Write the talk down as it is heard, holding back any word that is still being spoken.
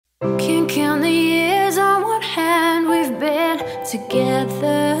Can't count the years on one hand we've been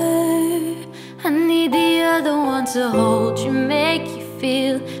together. I need the other one to hold you, make you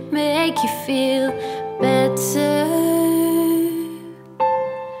feel better.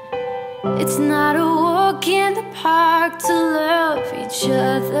 It's not a walk in the park to love each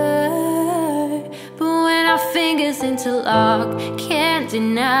other, but when our fingers interlock, can't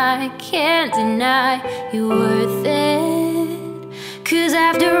deny you're worth it. 'Cause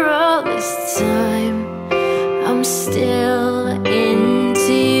after all this time, I'm still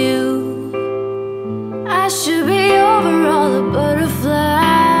into you. I should be over all the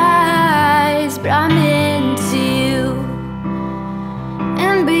butterflies, but I'm into you.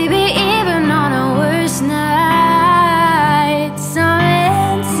 And baby, even on our worst nights, I'm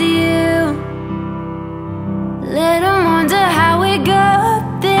into you. Let them wonder how we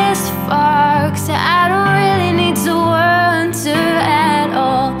got this far, 'cause I don't really need to wonder at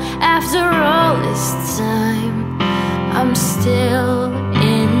all. After all this time, I'm still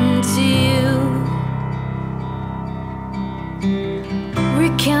into you.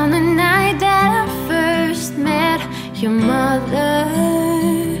 Recount the night that I first met your mother,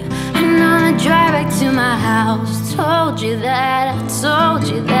 and on the drive back to my house, told you that I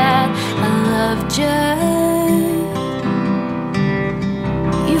loved you.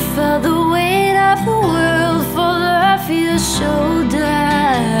 You felt the weight of the world fall off your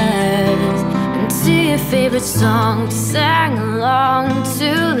shoulders, and to your favorite song, sang along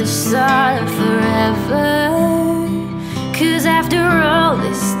to the start of forever. 'Cause after all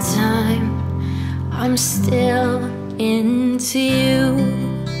this time, I'm still into you.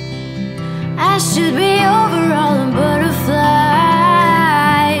 I should be over all the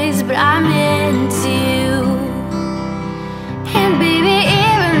butterflies, but I'm into you. And baby,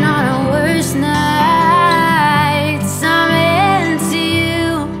 even on our worst nights, I'm into you.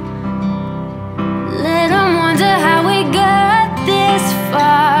 Let them wonder how we got this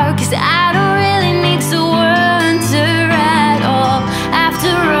far, 'cause I don't really need to wonder at all.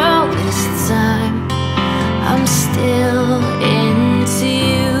 After all this time, I'm still into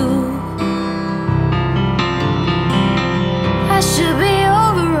you. I should be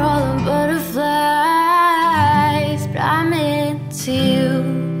over all the butterflies, but I'm into you.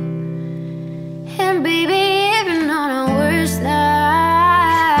 And baby, even on our worst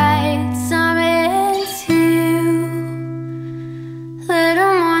nights, I'm into you. Let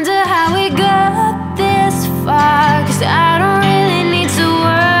them wonder how we got this far, 'cause I don't really need to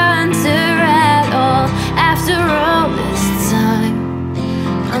wonder at all. After all this time,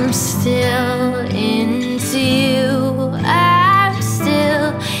 I'm still into you. I'm still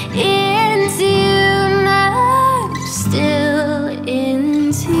into you. I'm still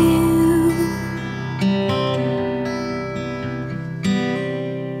into you.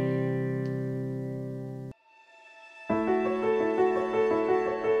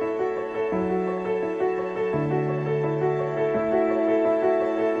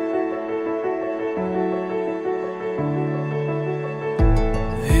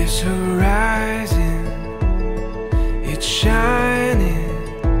 This horizon, it's shining.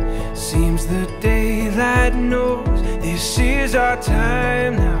 Seems the daylight knows this is our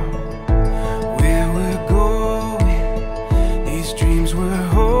time now. Where we're going, these dreams we're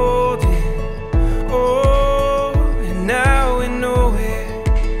holding. Oh, and now we know it.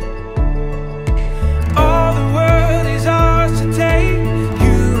 All the world is ours to take.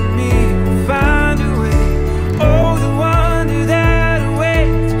 You and me will find a way. Oh, the wonder that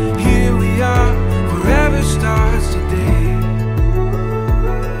awaits. Here we are, forever starts today.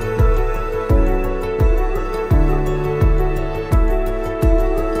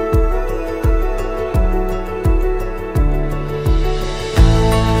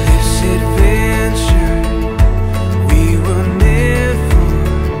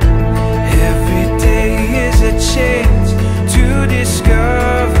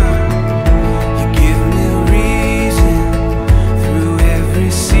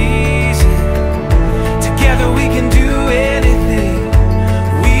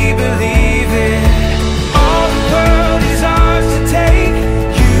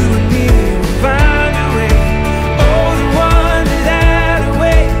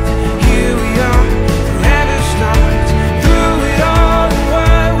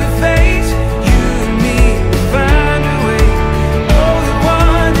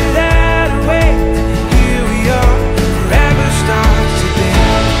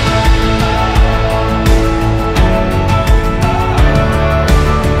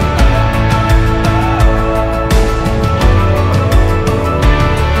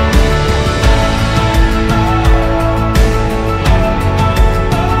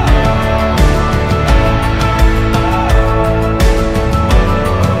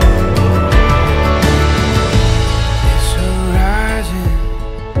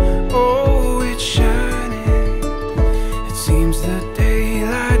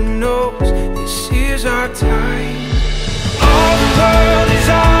 time. All the world is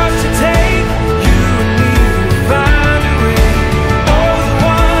ours to take. You and me will find a way. Oh, the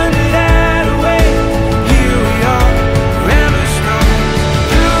wonder that awaits. Here we are, forever stars.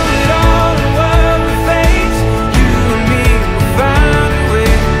 Through it all and what we face, you and me will find a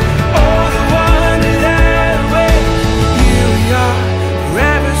way. Oh, the wonder that awaits. Here we are,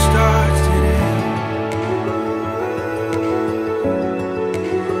 forever starts today.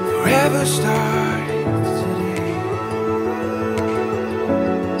 Forever stars.